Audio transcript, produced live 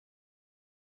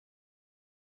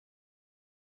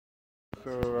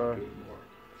So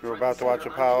we're about to watch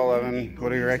Apollo 11.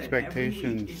 What are your expectations?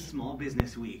 Every week is Small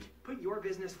Business Week. Put your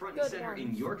business front and center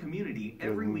in your community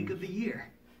every week of the year.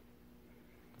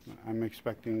 I'm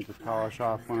expecting to polish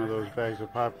off one of those bags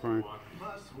of popcorn.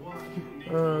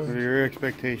 What are your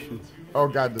expectations? Oh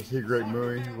God, this is a great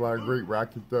movie. A lot of great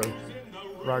rocket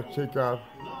takeoff,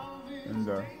 and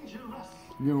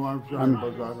you know what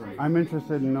I'm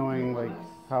interested in knowing like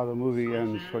how the movie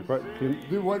ends. Like what? I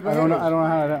don't know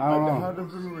how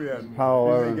does the movie end.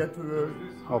 Apollo 11. They get to the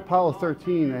Apollo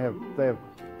 13. They have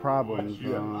problems.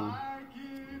 Yeah.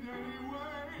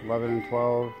 11 and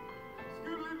 12.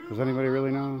 Does anybody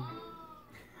really know?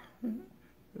 Do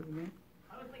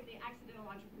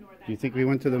you think we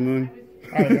went to the moon?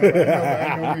 I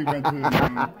know we went to the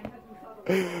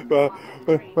moon. Well,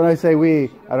 when I say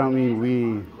we, I don't mean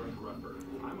we.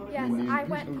 Yes, I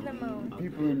went to the moon.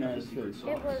 People in the United States.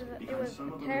 It was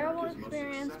a terrible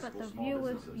experience, but the view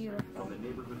was beautiful.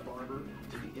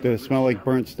 Did it smell like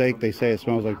burnt steak? They say it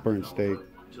smells like burnt steak.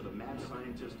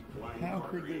 How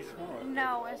could they smell it?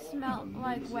 No, it smelled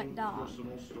like wet dog.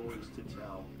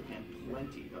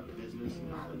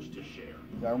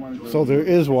 So there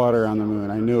is water on the moon.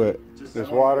 I knew it. There's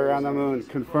water on the moon.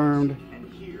 Confirmed.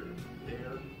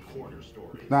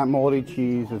 It's not moldy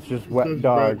cheese. It's just wet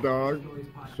dog. Wet dog.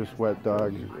 It's just wet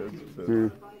dog.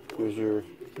 Here's your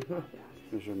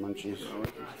munchies.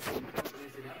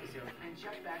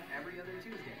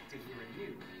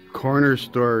 Corner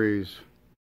stories.